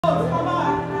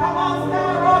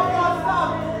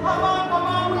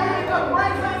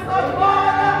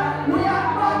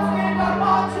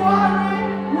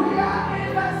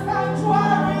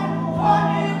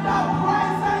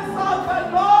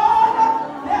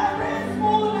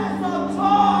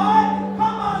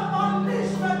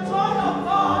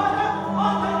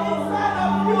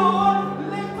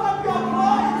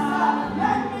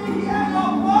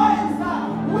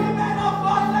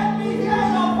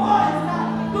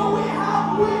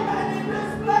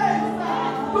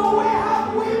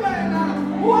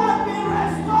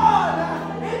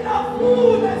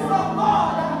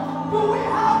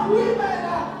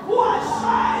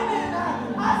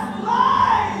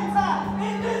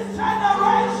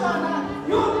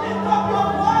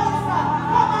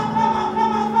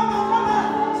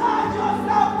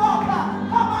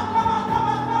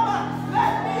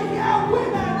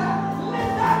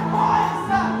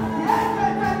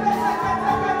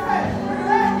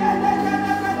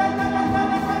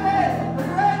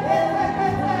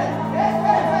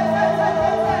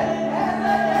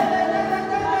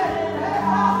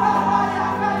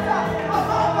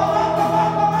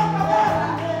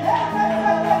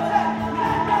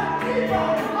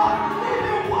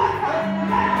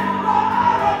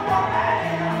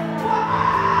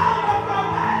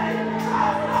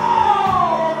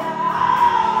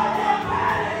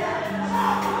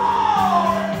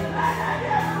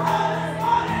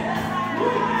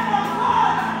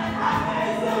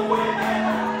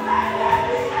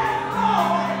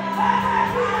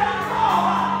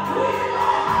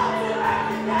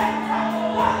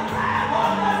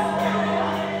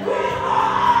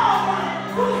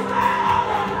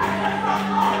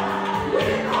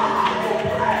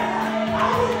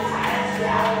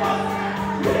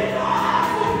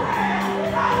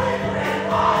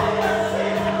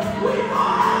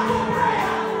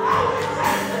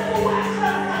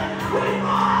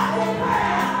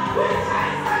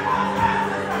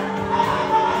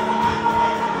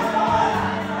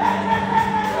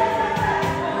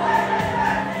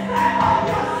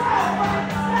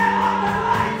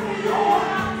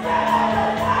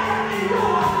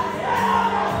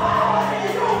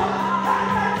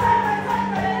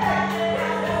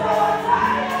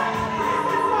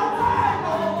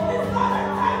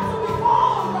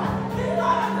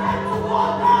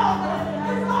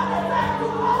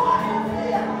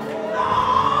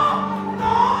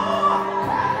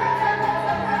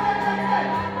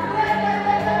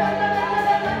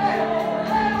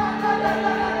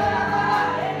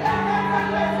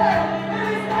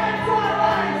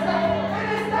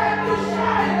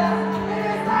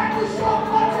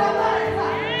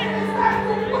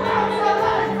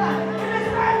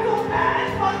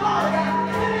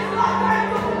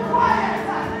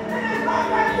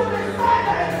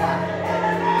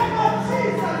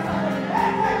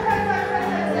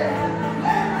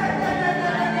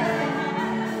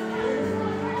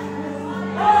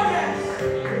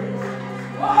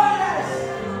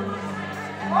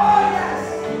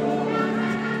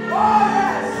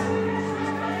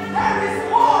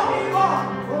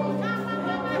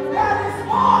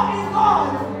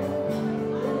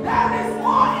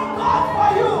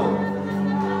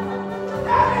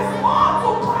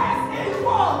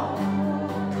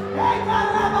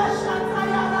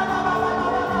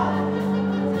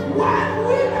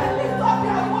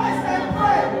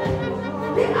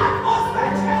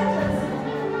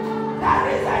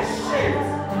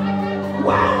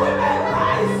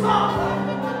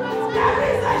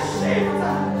shift.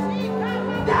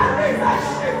 There is a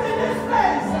shift in this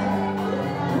place.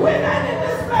 Women in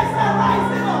this place are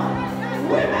rising up.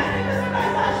 Women in this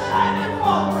place are shining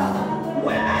forth.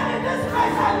 Women in this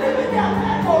place are living their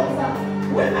purpose.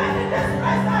 Women in this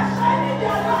place are shining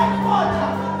their light forth.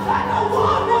 That the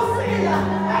world will see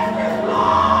and give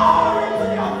glory to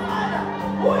your Father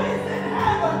who is in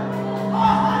heaven.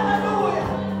 Oh, hallelujah.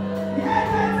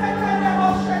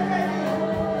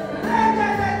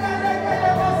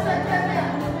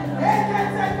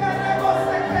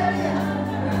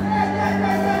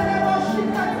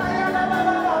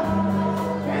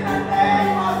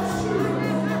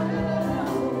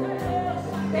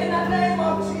 In the name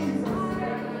of Jesus.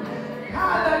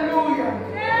 Hallelujah.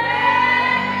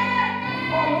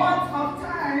 For want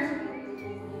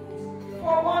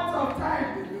of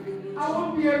time, I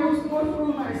won't be able to go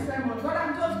through my sermon, but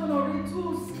I'm just going to read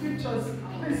 2 scriptures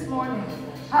this morning.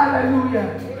 Hallelujah.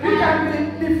 You can be,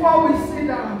 before we sit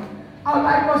down, I'd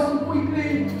like us to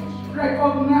quickly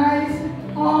recognize,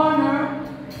 honor,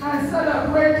 and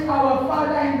celebrate our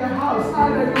Father in the house.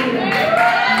 Hallelujah.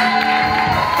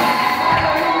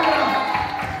 Hallelujah.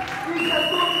 He's a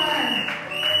good man.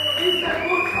 He's a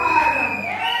good Father.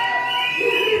 He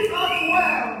leads us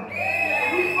well.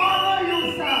 We honor you,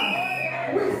 sir.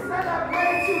 We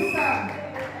celebrate you, sir.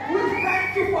 We thank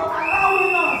you for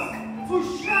allowing us to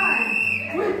shine.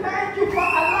 We thank you for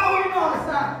allowing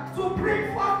us to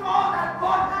bring forth all that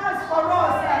God has for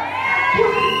us and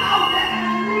put it out there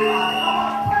and live out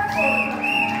our purpose.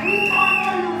 We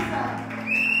honor you, sir.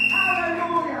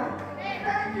 Hallelujah.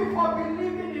 Thank you for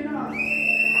believing in us.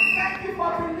 Thank you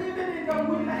for believing in the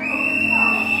women of this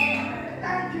house.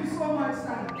 Thank you so much,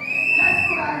 sir. Let's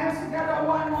put our hands together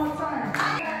one more time.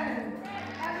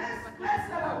 And let's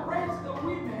celebrate the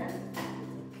women.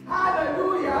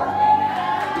 Hallelujah.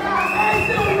 The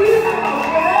amazing women of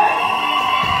God.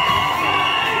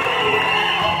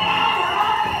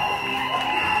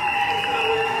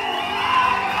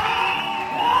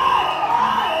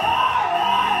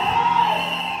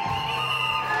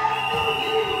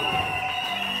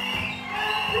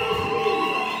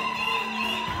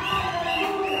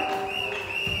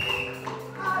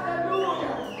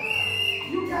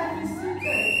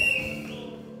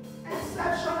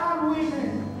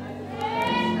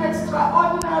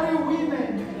 Extraordinary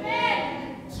women,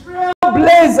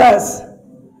 trailblazers,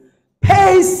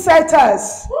 pace setters,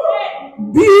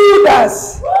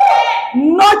 builders,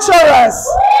 nurturers,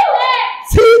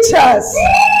 teachers,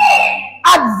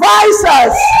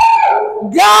 advisors,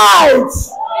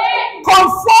 guides,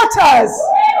 comforters,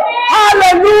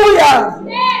 hallelujah,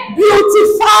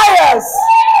 beautifiers,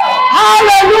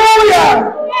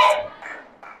 hallelujah.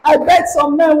 I bet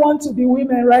some men want to be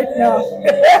women right now.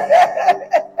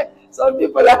 Some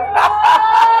people are.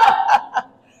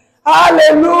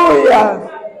 Hallelujah.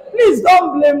 Please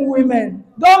don't blame women.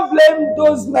 Don't blame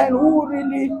those men who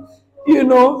really,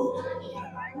 don't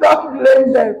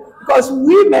blame them. Because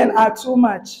women are too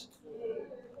much.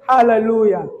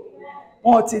 Hallelujah.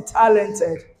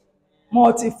 Multi-talented,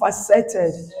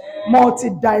 multifaceted,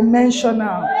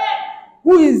 multi-dimensional.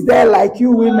 Who is there like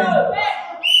you women?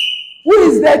 Who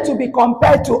is there to be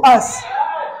compared to us?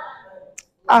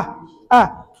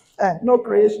 No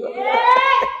creation.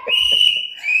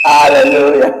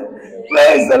 Hallelujah.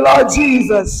 Praise the Lord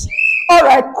Jesus. All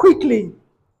right, quickly.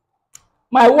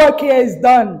 My work here is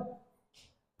done.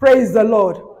 Praise the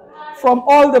Lord. From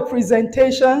all the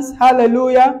presentations,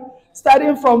 hallelujah.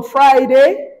 Starting from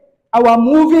Friday, our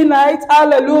movie night,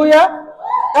 hallelujah.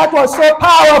 That was so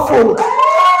powerful.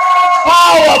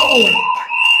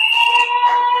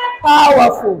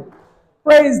 Powerful.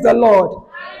 Praise the Lord.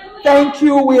 Thank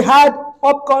you. We had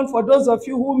popcorn for those of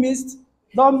you who missed.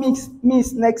 Don't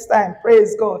miss next time.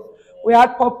 Praise God. We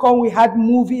had popcorn. We had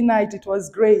movie night. It was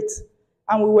great.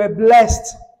 And we were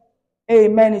blessed.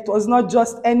 Amen. It was not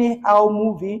just anyhow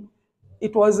movie.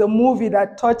 It was a movie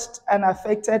that touched and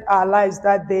affected our lives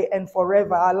that day and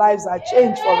forever. Our lives are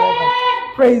changed forever.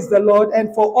 Praise the Lord.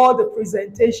 And for all the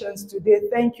presentations today,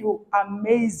 thank you,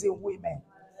 amazing women.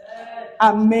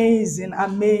 Amazing.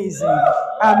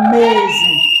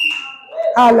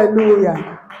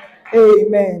 Hallelujah.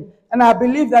 Amen. And I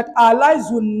believe that our lives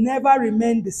will never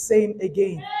remain the same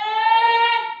again.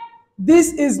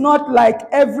 This is not like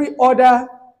every other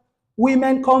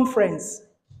women conference.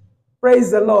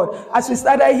 Praise the Lord. As we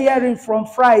started hearing from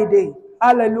Friday.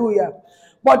 Hallelujah.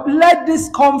 But let this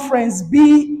conference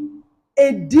be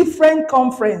a different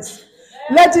conference.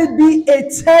 Let it be a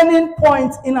turning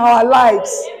point in our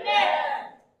lives.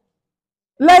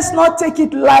 Let's not take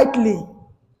it lightly.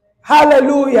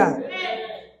 Hallelujah.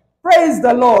 Praise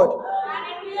the Lord.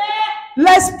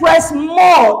 Let's press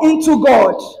more into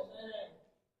God.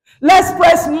 Let's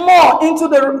press more into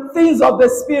the things of the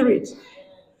Spirit.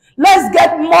 Let's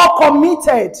get more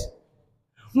committed,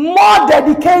 more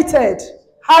dedicated.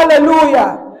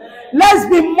 Hallelujah. Let's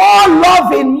be more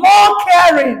loving, more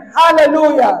caring.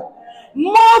 Hallelujah.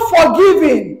 More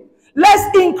forgiving.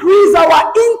 Let's increase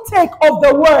our intake of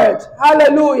the word.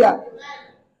 Hallelujah.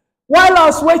 While I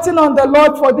was waiting on the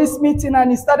Lord for this meeting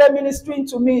and he started ministering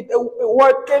to me, the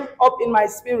word came up in my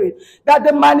spirit that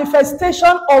the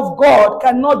manifestation of God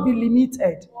cannot be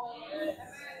limited.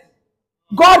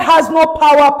 God has no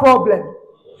power problem.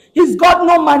 He's got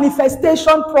no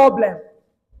manifestation problem.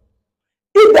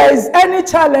 If there is any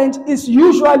challenge, it's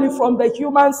usually from the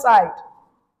human side.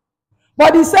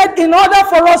 But he said in order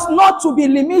for us not to be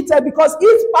limited, because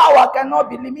his power cannot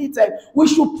be limited, we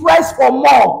should press for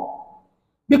more.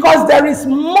 Because there is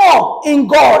more in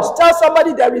God. Tell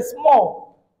somebody there is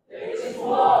more. There is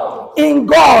more in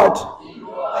God.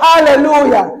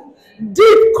 Hallelujah.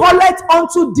 Deep calleth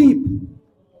unto deep.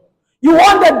 You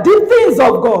want the deep things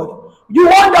of God. You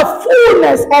want the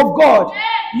fullness of God.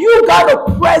 You got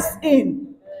to press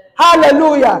in.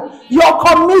 Hallelujah. Your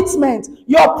commitment,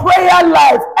 your prayer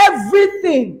life,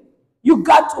 everything. You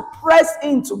got to press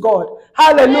into God.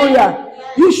 Hallelujah.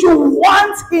 You should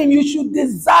want him. You should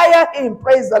desire him.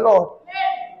 Praise the Lord.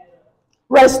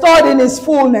 Restored in his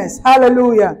fullness.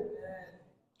 Hallelujah.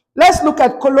 Let's look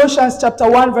at Colossians chapter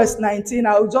 1 verse 19.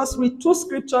 I will just read 2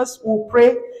 scriptures. We'll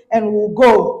pray and we'll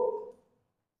go.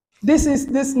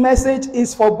 This message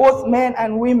is for both men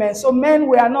and women. So men,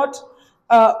 we are not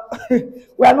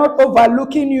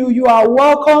overlooking you. You are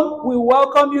welcome. We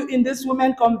welcome you in this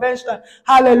women convention.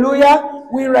 Hallelujah.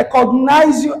 We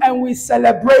recognize you and we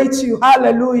celebrate you.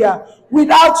 Hallelujah.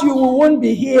 Without you, we won't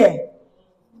be here.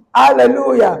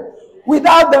 Hallelujah.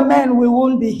 Without the men, we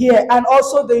won't be here. And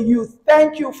also the youth.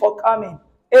 Thank you for coming.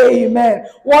 Amen.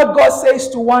 What God says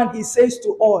to one, he says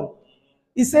to all.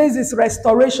 He says his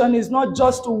restoration is not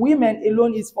just to women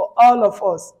alone, it's for all of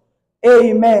us.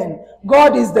 Amen.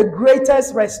 God is the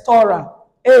greatest restorer.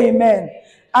 Amen.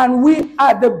 And we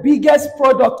are the biggest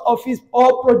product of his,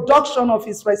 or production of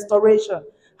his restoration.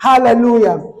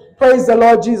 Hallelujah. Praise the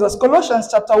Lord Jesus. Colossians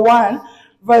chapter 1,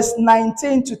 verse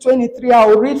 19 to 23. I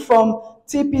will read from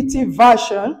TPT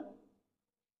version.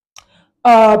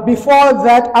 Before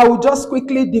that, I will just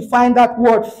quickly define that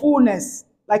word, fullness.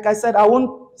 Like I said, I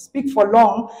won't speak for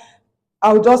long.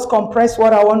 I'll just compress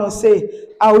what I want to say.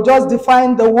 I'll just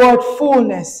define the word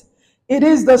fullness. It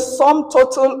is the sum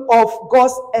total of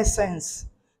God's essence.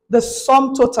 The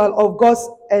sum total of God's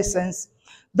essence.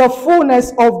 The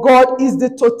fullness of God is the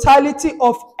totality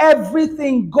of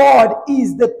everything God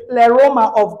is, the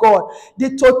pleroma of God,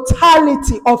 the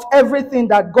totality of everything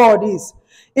that God is.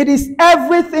 It is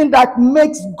everything that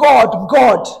makes God,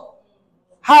 God.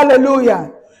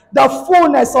 Hallelujah. The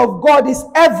fullness of God is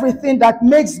everything that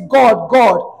makes God,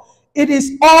 God. It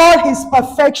is all his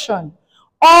perfection,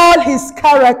 all his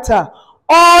character,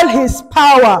 all his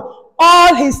power,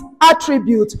 all his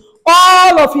attributes,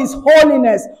 all of his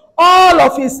holiness, all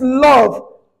of his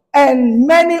love, and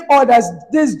many others.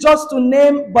 This just to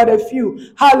name but a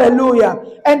few. Hallelujah.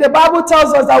 And the Bible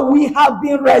tells us that we have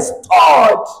been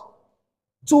restored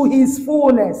to his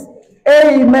fullness.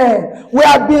 Amen. We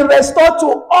have been restored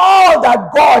to all that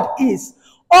God is.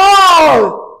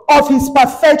 All of his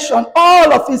perfection,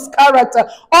 all of his character,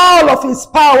 all of his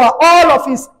power, all of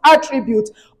his attributes,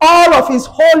 all of his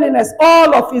holiness,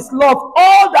 all of his love,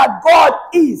 all that God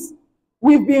is.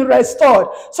 We've been restored.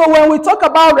 So when we talk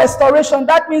about restoration,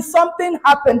 that means something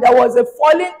happened. There was a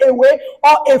falling away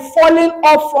or a falling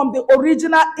off from the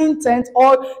original intent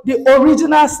or the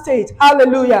original state.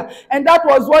 Hallelujah. And that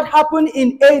was what happened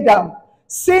in Adam.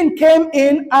 Sin came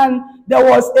in and there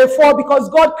was a fall because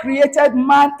God created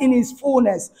man in his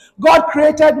fullness. God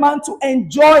created man to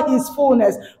enjoy his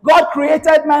fullness. God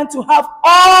created man to have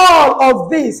all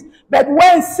of this. But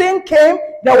when sin came,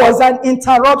 there was an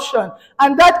interruption.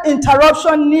 And that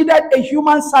interruption needed a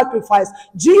human sacrifice.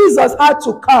 Jesus had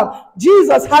to come.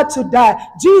 Jesus had to die.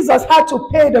 Jesus had to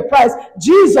pay the price.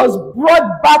 Jesus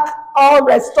brought back or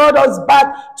restored us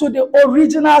back to the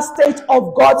original state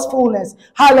of God's fullness.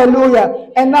 Hallelujah.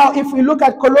 And now if we look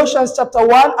at Colossians chapter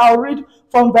 1, I'll read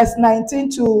from verse 19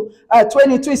 to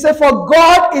 22. It says, for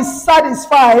God is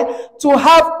satisfied to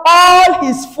have all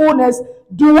his fullness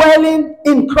dwelling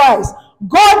in Christ.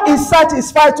 God is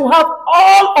satisfied to have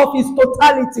all of his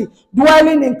totality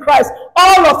dwelling in Christ,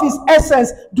 all of his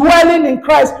essence dwelling in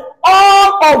Christ,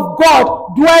 all of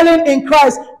God dwelling in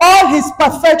Christ, all his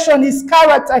perfection, his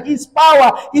character, his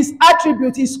power, his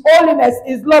attribute, his holiness,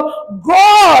 his love.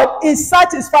 God is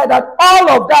satisfied that all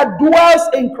of that dwells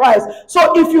in Christ.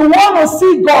 So if you want to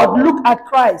see God, look at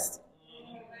Christ.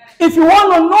 If you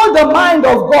want to know the mind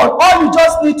of God, all you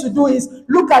just need to do is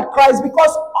look at Christ,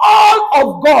 because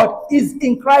all of God is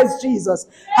in Christ Jesus.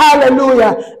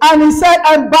 Hallelujah. And he said,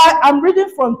 I'm reading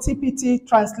from TPT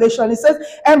translation. It says,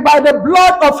 and by the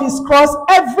blood of his cross,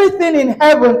 everything in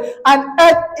heaven and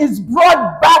earth is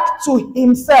brought back to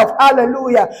himself.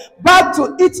 Hallelujah. Back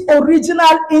to its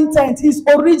original intent. His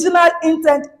original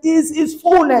intent is his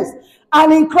fullness.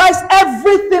 And in Christ,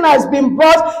 everything has been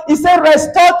brought, he said,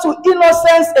 restored to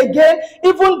innocence again,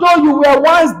 even though you were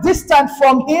once distant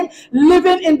from him,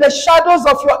 living in the shadows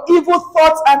of your evil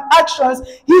thoughts and actions.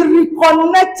 He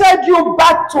reconnected you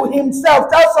back to himself.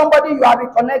 Tell somebody you are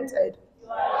reconnected.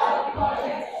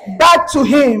 Back to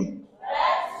him.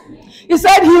 He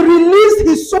said he released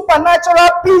his supernatural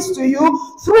peace to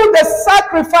you through the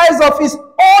sacrifice of his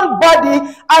own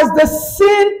body as the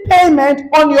sin payment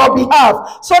on your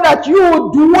behalf, so that you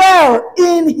would dwell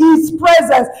in his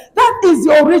presence. That is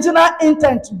the original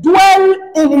intent.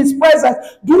 Dwell in his presence.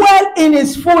 Dwell in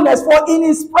his fullness. For in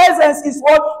his presence is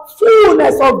what?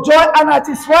 Fullness of joy, and at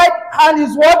his right hand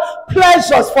is what?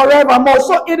 Pleasures forevermore.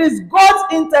 So it is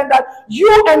God's intent that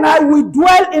you and I will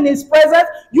dwell in his presence.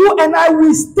 You and I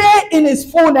will stay in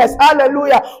his fullness.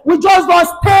 Hallelujah. We just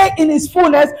don't stay in his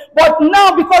fullness, but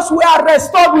now because we are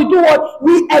restored, we do what?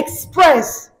 We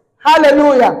express.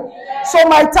 Hallelujah. So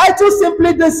my title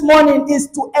simply this morning is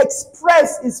to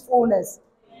express his fullness.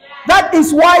 That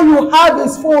is why you have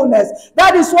his fullness.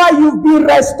 That is why you've been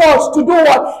restored to do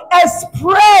what?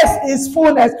 Express his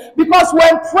fullness. Because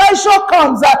when pressure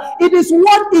comes, it is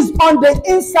what is on the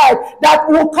inside that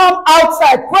will come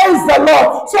outside. Praise the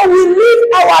Lord. So we live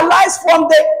our lives from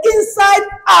the inside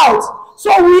out.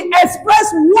 So we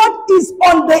express what is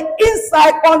on the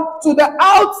inside onto the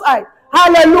outside.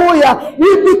 Hallelujah.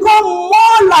 We become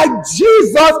more like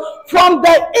Jesus from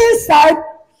the inside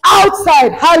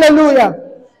outside. Hallelujah.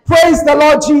 Praise the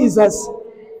Lord Jesus.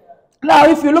 Now,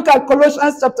 if you look at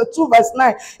Colossians chapter 2, verse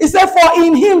 9, it says, for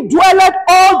in him dwelleth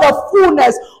all the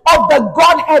fullness of the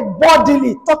Godhead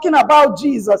bodily. Talking about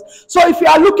Jesus. So if you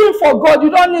are looking for God,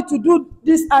 you don't need to do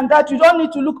this and that. You don't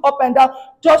need to look up and down.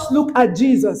 Just look at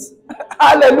Jesus.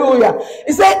 Hallelujah.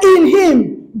 It says, in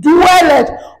him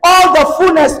dwelleth all the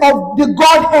fullness of the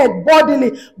Godhead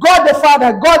bodily. God the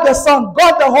Father, God the Son,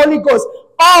 God the Holy Ghost.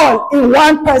 All in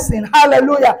one person.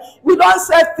 Hallelujah. We don't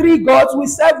serve three gods. We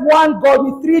serve one God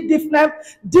with three different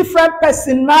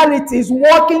personalities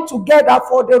working together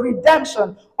for the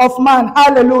redemption of man.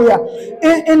 Hallelujah.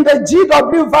 In the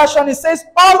GW version, it says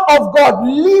all of God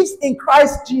lives in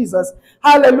Christ Jesus.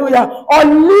 Hallelujah. Or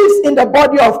lives in the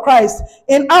body of Christ.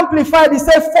 In Amplified, it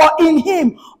says, for in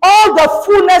him all the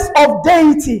fullness of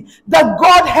deity, the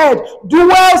Godhead,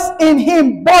 dwells in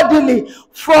him bodily,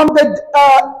 from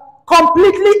the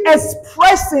completely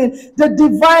expressing the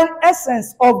divine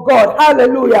essence of God.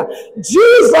 Hallelujah.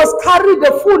 Jesus carried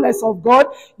the fullness of God.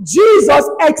 Jesus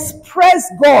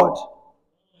expressed God.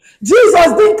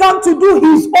 Jesus didn't come to do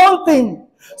his own thing.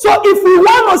 So if we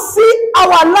want to see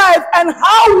our life and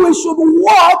how we should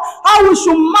walk, how we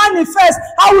should manifest,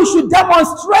 how we should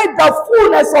demonstrate the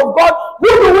fullness of God, who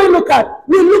do we look at?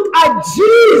 We look at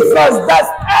Jesus, the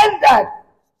standard.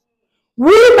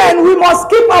 Women, we must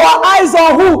keep our eyes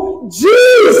on who?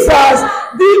 Jesus,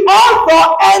 the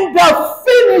author and the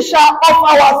finisher of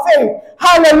our faith.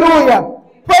 Hallelujah.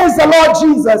 Praise the Lord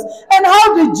Jesus. And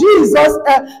how did Jesus,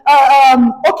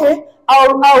 okay,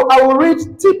 I will read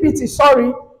TPT,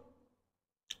 sorry.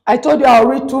 I told you I'll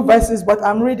read two verses, but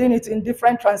I'm reading it in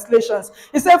different translations.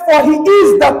 He said, for he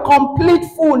is the complete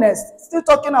fullness. Still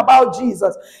talking about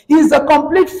Jesus. He is the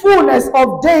complete fullness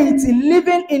of deity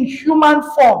living in human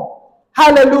form.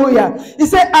 Hallelujah. He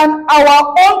said, and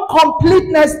our own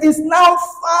completeness is now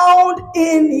found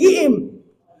in him.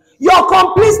 Your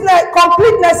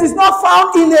completeness is not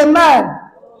found in a man.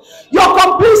 Your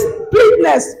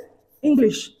completeness,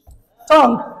 English,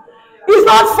 tongue, is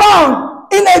not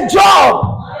found in a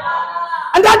job.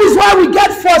 And that is why we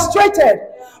get frustrated.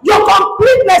 Your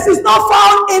completeness is not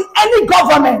found in any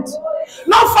government,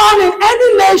 not found in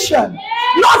any nation,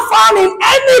 not found in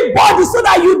anybody, so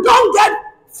that you don't get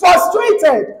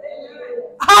frustrated.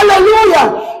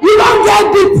 Hallelujah. You don't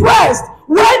get depressed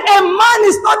When a man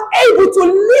is not able to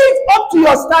live up to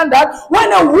your standard,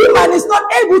 when a woman is not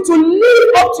able to live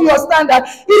up to your standard,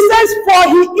 he says, for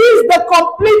he is the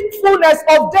complete fullness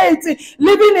of deity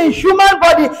living in human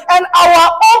body, and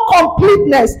our own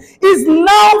completeness is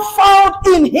now found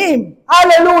in him.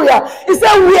 Hallelujah. He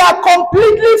said we are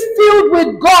completely filled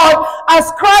with God as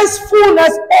Christ's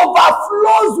fullness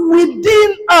overflows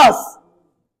within us.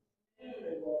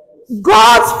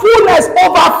 God's fullness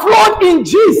overflowed in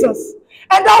Jesus.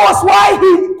 And that was why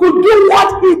he could do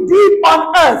what he did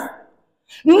on earth.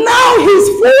 Now his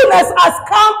fullness has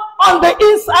come on the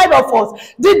inside of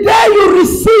us. The day you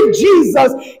receive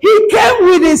Jesus, he came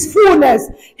with his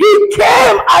fullness. He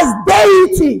came as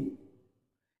deity.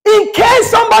 In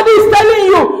case somebody is telling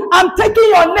you, I'm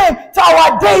taking your name to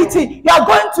our deity, you are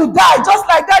going to die. Just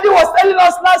like Daddy was telling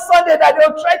us last Sunday that they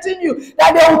will threaten you,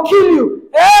 that they will kill you.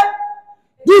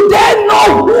 Do they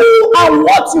know who and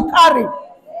what you carry?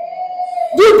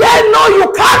 Do they know you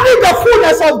carry the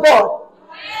fullness of God?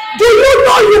 Do you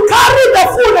know you carry the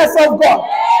fullness of God?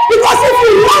 Because if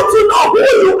you want to know who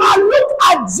you are, look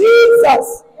at Jesus.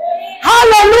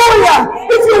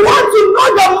 Hallelujah. If you want to know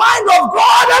the mind of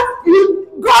God,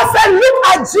 God said, look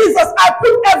at Jesus. I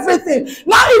put everything.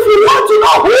 Now, if you want to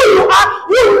know who you are,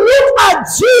 you look at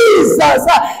Jesus.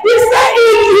 He said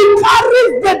he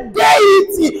carries the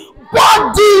deity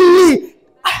bodily.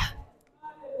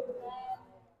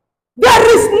 There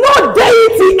is no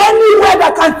deity anywhere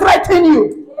that can threaten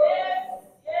you.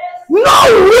 No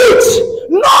witch,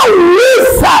 no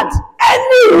wizard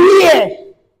anywhere.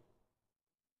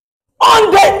 On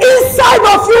the inside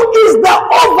of you is the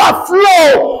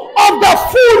overflow of the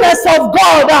fullness of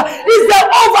God. Is the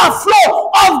overflow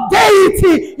of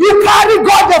deity. You carry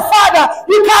God the Father.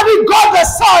 You carry God the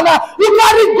Son. You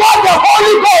carry God the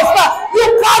Holy Ghost. You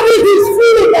carry his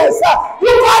fullness.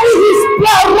 You carry his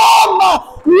pleroma.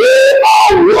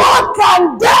 What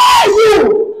can dare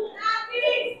you?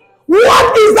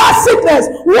 What is that sickness?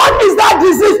 What is that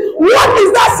disease? What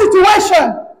is that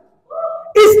situation?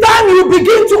 It's time you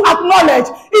begin to acknowledge.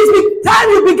 It's time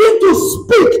you begin to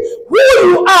speak who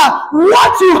you are,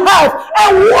 what you have,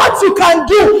 and what you can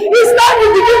do. It's time you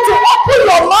begin to open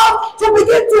your mouth to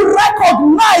begin to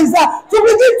recognize, to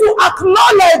begin to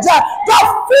acknowledge the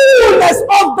fullness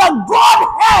of the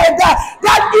Godhead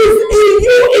that is in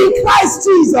you in Christ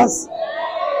Jesus.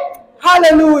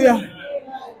 Hallelujah.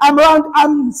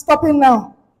 I'm stopping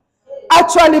now.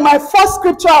 Actually, my first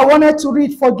scripture I wanted to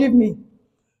read, forgive me.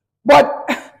 But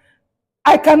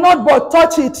I cannot but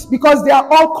touch it because they are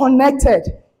all connected.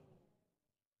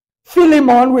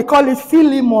 Philemon, we call it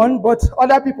Philemon, but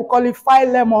other people call it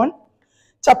Philemon.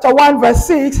 Chapter 1, verse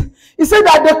 6. He said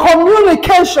that the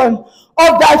communication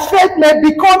of thy faith may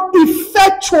become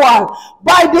effectual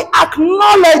by the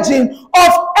acknowledging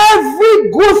of every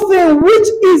good thing which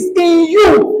is in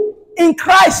you in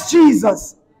Christ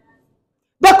Jesus.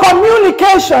 The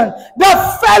communication,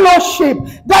 the fellowship,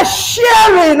 the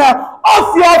sharing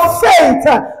of your faith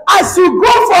as you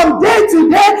go from day to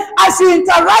day, as you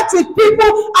interact with people,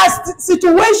 as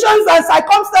situations and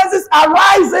circumstances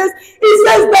arises. It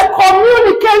says the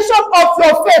communication of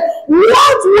your faith.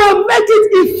 What will make it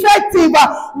effective?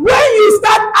 When you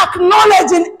start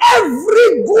acknowledging every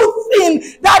good thing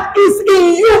that is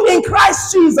in you in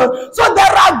Christ Jesus. So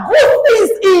there are good things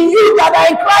in you that are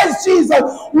in Christ Jesus.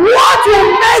 What will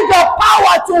make the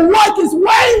power to work is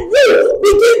when you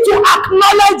begin to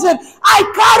acknowledge it. I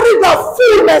carry the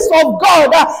fullness of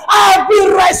God. I have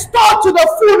been restored to the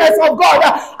fullness of God.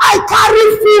 I carry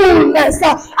fullness.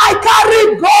 I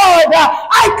carry God.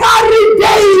 I carry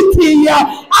deity.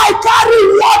 I carry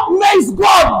what makes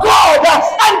God God.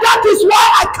 And that is why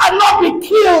I cannot be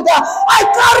killed. I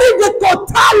carry the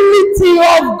totality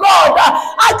of God.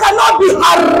 I cannot be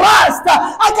harassed.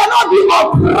 I cannot be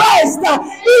oppressed.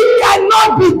 It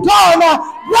cannot be done.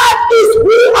 That is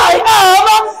who I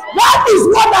am. That is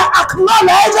what I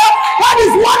acknowledge. That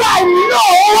is what I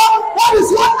know. That is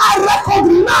what I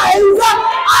recognize.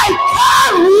 I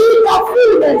carry the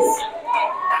fullness.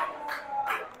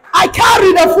 I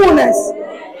carry the fullness.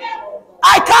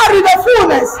 I carry the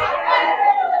fullness.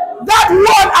 That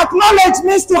word acknowledge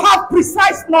means to have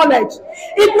precise knowledge.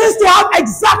 It means to have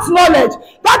exact knowledge.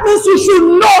 That means you should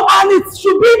know, and it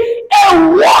should be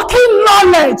a walking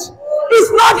knowledge.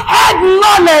 It's not head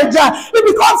knowledge. It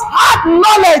becomes heart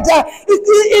knowledge.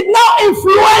 It now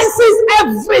influences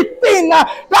everything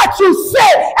that you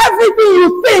say, everything you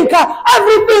think,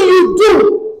 everything you do.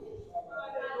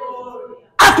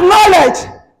 Acknowledge,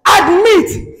 admit,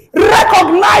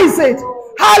 recognize it.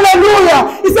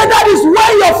 Hallelujah. He said that is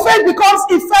when your faith becomes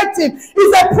effective.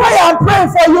 It's a prayer I'm praying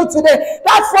for you today.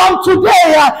 That from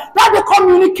today, that the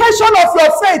communication of your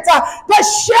faith, the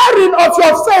sharing of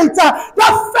your faith, the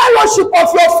fellowship of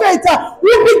your faith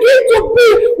will begin to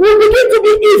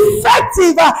be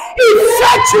effective,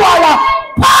 effectual,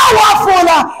 powerful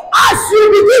as you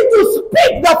begin to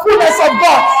speak the fullness of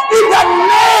God in the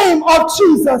name of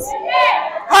Jesus.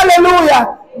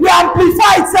 Hallelujah. The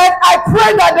Amplified said, I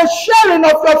pray that the sharing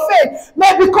of your faith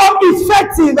may become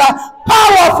effective,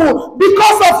 powerful,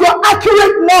 because of your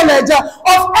accurate knowledge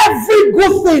of every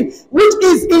good thing which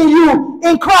is in you,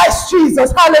 in Christ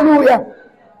Jesus. Hallelujah.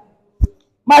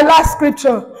 My last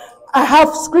scripture. I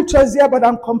have scriptures here, but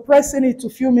I'm compressing it to a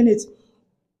few minutes.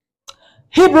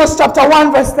 Hebrews chapter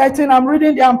 1 verse 13. I'm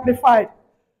reading the Amplified.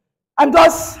 And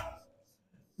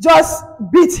just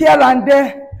bit here and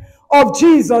there of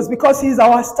Jesus, because he's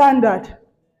our standard.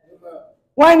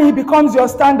 When he becomes your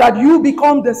standard, you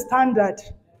become the standard.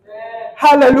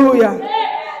 Hallelujah.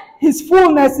 His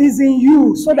fullness is in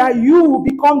you, so that you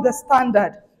become the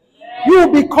standard. You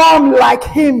become like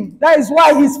him. That is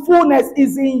why his fullness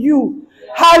is in you.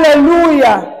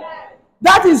 Hallelujah.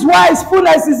 That is why his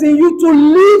fullness is in you, to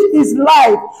live his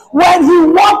life. When he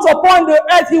walked upon the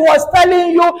earth, he was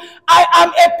telling you, I am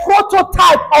a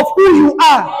prototype of who you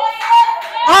are.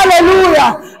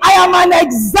 Hallelujah. I am an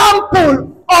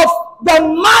example of the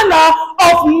manner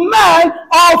of man,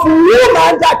 of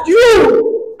woman that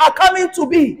you are coming to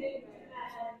be.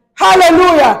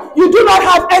 Hallelujah. You do not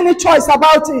have any choice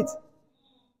about it.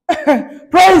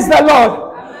 Praise the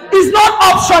Lord. It's not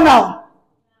optional.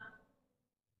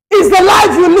 It's the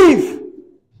life you live.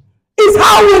 It's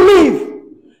how we live.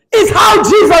 It's how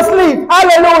Jesus lived.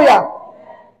 Hallelujah.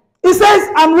 He says,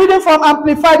 I'm reading from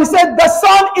Amplified. He said, the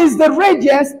Son is the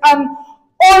radiance and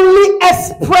only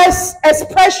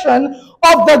expression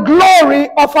of the glory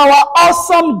of our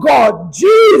awesome God,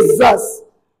 Jesus.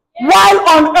 While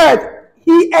on earth,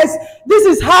 this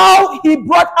is how he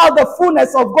brought out the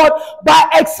fullness of God, by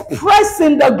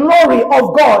expressing the glory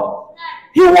of God.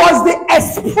 He was the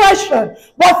expression.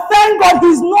 But thank God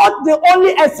he's not the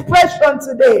only expression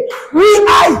today. We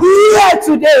are here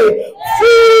today,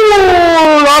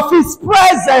 full of his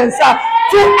presence,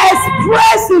 to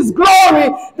express his glory,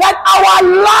 that our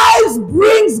lives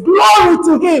brings glory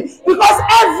to him. Because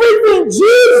everything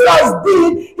Jesus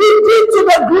did, he did to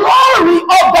the glory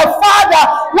of the Father.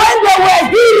 When there were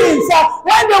healings,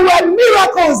 when there were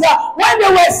miracles, when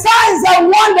there were signs and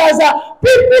wonders,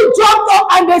 people jumped up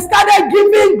and they started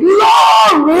giving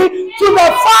glory to the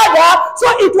Father. So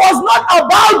it was not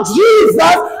about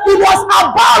Jesus, it was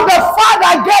about the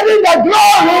Father getting the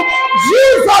glory.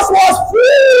 Jesus was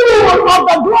full of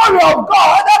the glory of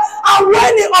God, and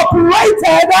when he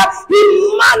operated, he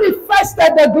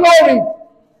manifested the glory.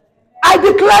 I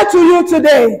declare to you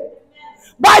today,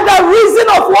 by the reason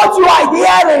of what you are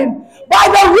hearing, by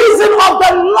the reason of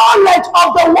the knowledge of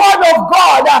the word of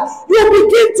God, you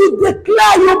begin to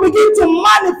declare, you begin to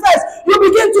manifest, you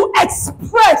begin to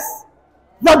express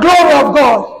the glory of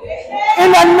God.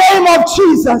 In the name of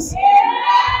Jesus.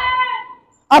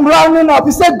 I'm rounding up.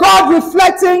 He said, God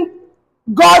reflecting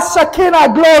God's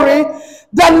Shekinah glory,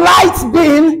 the light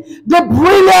being the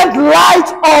brilliant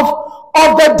light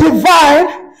of the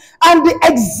divine, and the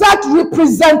exact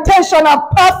representation and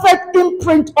perfect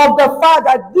imprint of the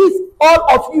Father. This, all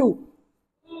of you.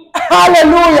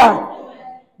 Hallelujah.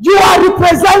 You are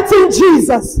representing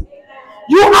Jesus.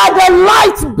 You are the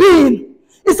light being.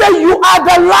 He said, you are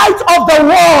the light of the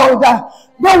world.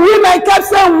 The women kept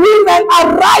saying, women,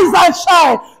 arise and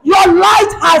shine. Your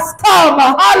light has come.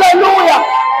 Hallelujah.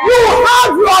 You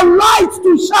have your light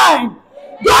to shine.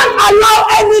 Don't allow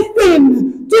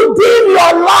anything to dim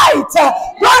your light.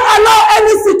 Don't allow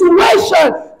any situation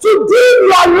to dim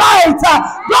your light.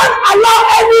 Don't allow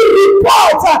any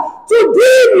report to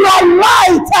dim your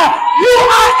light. You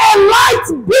are a light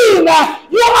being.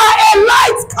 You are a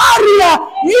light carrier.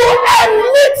 You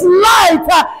emit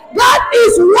light. That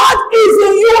is what is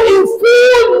in you in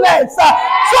fullness.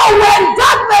 So when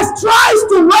darkness tries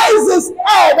to raise its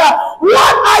head,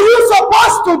 what are you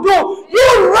supposed to do? You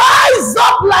rise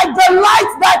up like the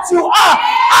light that you are,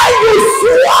 and you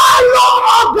swallow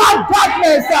up that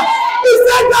darkness. He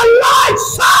said the light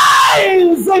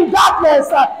shines in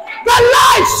darkness. The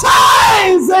light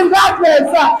shines in darkness.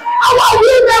 Our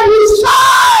women will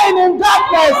shine in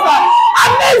darkness.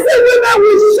 Amazing women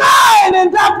will shine in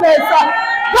darkness.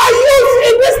 The youth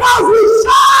in this house will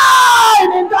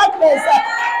shine in darkness.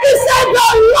 He said the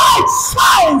light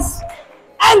shines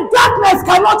and darkness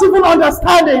cannot even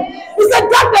understand it. He said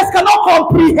darkness cannot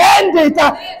comprehend it.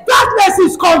 Darkness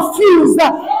is confused.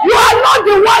 You are not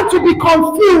the one to be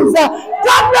confused.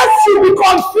 Darkness should be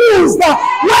confused.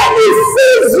 When he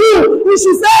sees you, he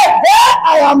should say, hey,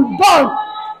 I am done.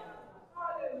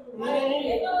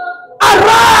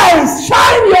 Arise,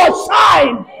 shine your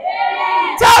shine.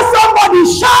 Tell somebody,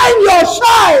 shine your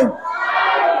shine.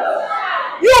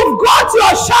 You've got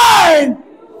your shine.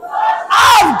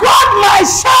 I've got my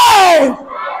shine.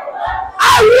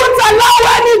 I won't allow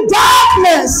any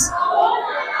darkness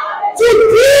to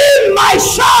dim my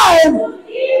shine,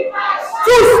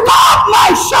 to stop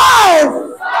my shine,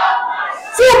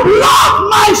 to block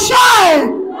my shine,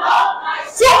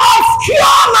 to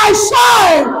obscure my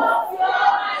shine.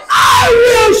 I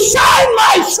will shine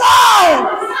my shine.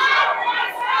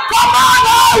 Come on,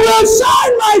 I will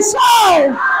shine my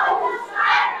shine.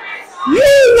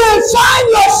 You will shine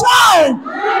your shine.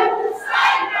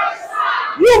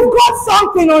 You've got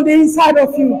something on the inside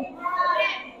of you.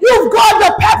 You've got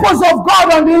the purpose of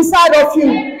God on the inside of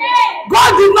you.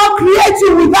 God did not create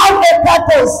you without a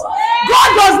purpose. God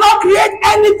does not create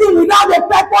anything without a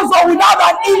purpose or without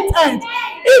an intent.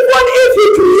 Even if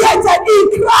he created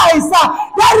in Christ,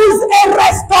 there is a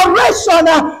restoration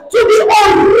to the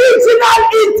original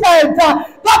intent.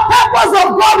 The purpose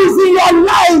of God is in your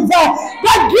life.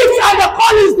 The gifts and the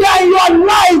callings there in your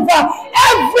life.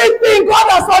 Everything God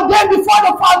has ordained before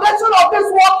the foundation of this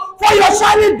world for your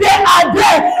shining day are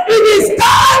there. It is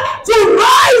time to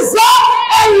rise up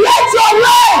and let your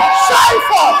light shine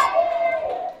forth.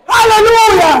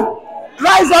 Hallelujah.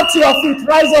 Rise up to your feet.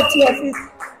 Rise up to your feet.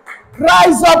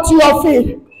 Rise up to your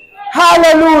feet.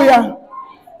 Hallelujah.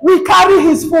 We carry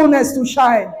his fullness to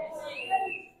shine.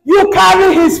 You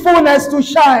carry his fullness to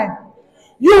shine.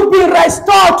 You'll be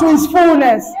restored to his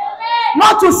fullness.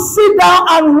 Not to sit down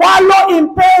and wallow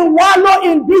in pain, wallow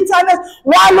in bitterness,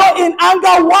 wallow in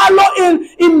anger, wallow in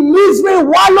misery,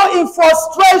 wallow in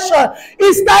frustration.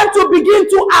 It's time to begin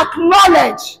to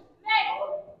acknowledge.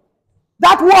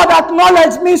 That word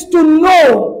acknowledge means to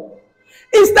know.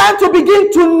 It's time to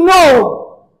begin to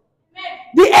know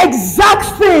the exact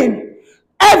thing,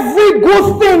 every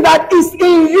good thing that is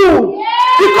in you.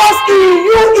 Because in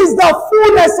you is the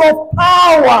fullness of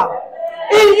power.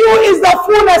 In you is the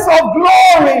fullness of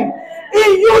glory.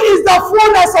 In you is the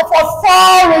fullness of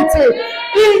authority.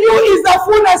 In you is the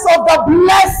fullness of the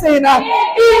blessing.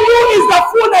 In you is the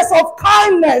fullness of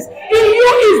kindness. In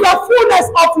you is the fullness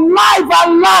of life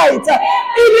and light.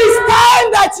 It is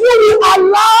time that you will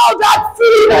allow that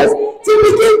fullness to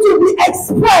begin to be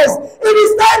expressed. It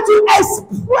is time to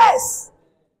express.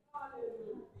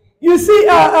 You see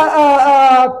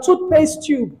a toothpaste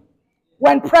tube.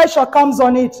 When pressure comes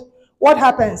on it, what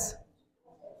happens?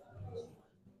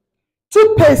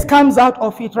 Toothpaste comes out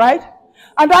of it, right?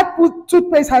 And that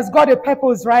toothpaste has got a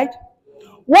purpose, right?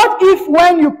 What if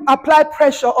when you apply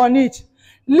pressure on it,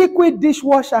 liquid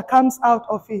dishwasher comes out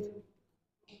of it?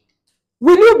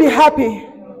 Will you be happy?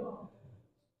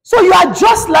 So you are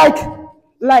just like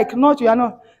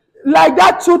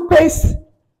that toothpaste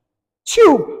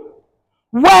tube.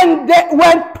 When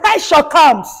pressure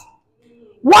comes,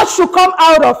 what should come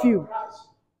out of you?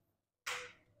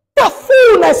 The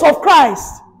fullness of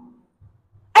Christ.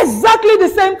 Exactly the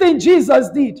same thing Jesus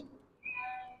did.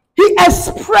 He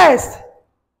expressed.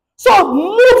 So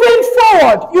moving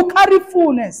forward, you carry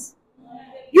fullness.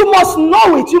 You must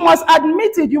know it. You must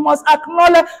admit it. You must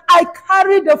acknowledge, I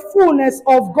carry the fullness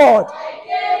of God.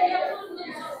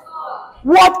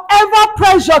 Whatever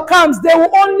pressure comes, they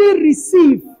will only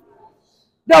receive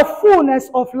the fullness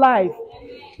of life.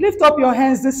 Lift up your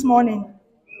hands this morning.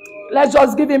 Let's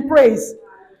just give him praise.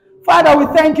 Father, we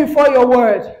thank you for your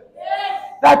word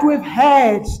that we've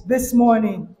heard this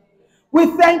morning. We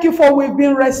thank you for we've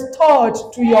been restored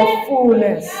to your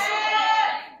fullness.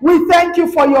 We thank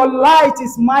you for your light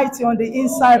is mighty on the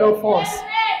inside of us.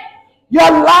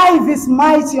 Your life is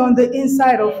mighty on the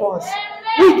inside of us.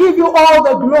 We give you all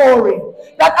the glory.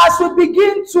 That as we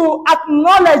begin to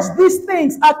acknowledge these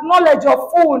things, acknowledge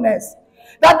your fullness,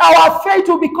 that our faith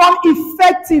will become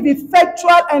effective,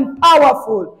 effectual, and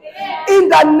powerful. In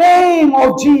the name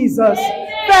of Jesus.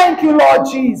 Thank you, Lord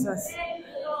Jesus.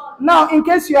 Now, in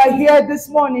case you are here this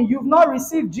morning, you've not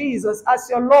received Jesus as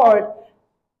your Lord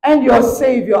and your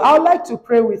Savior, I would like to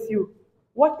pray with you.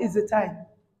 What is the time?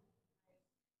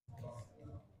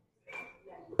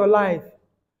 Your life.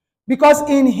 Because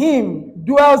in him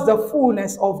dwells the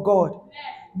fullness of God.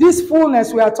 This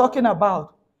fullness we are talking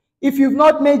about. If you've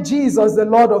not made Jesus the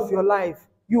Lord of your life,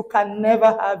 you can never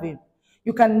have him.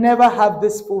 You can never have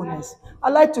this fullness.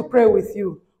 I'd like to pray with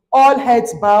you. All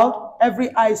heads bowed,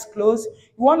 every eye is closed.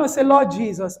 You want to say, Lord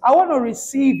Jesus, I want to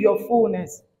receive your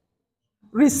fullness.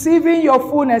 Receiving your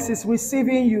fullness is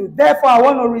receiving you. Therefore, I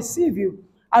want to receive you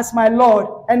as my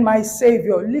Lord and my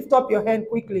Savior. Lift up your hand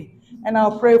quickly, and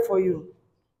I'll pray for you.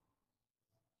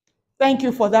 Thank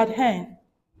you for that hand.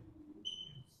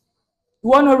 You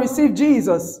want to receive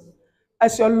Jesus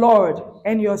as your Lord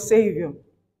and your Savior.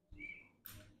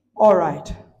 All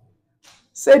right.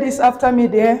 Say this after me,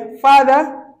 dear.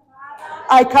 Father,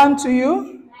 I come to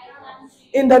you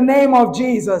in the name of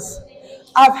Jesus.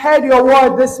 I've heard your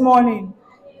word this morning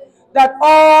that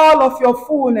all of your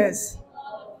fullness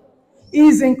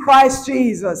is in Christ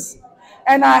Jesus,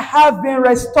 and I have been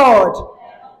restored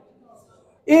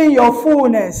in your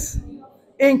fullness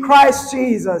in Christ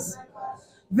Jesus.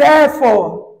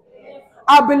 Therefore,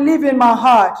 I believe in my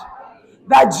heart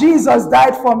that Jesus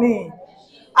died for me.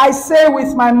 I say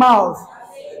with my mouth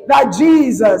that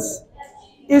Jesus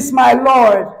is my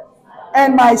Lord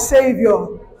and my Savior.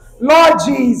 Lord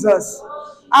Jesus,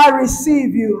 I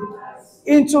receive you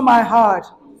into my heart.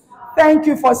 Thank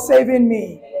you for saving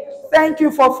me. Thank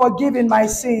you for forgiving my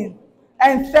sin.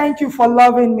 And thank you for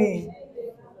loving me.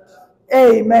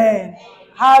 Amen.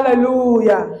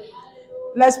 Hallelujah.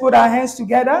 Let's put our hands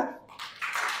together.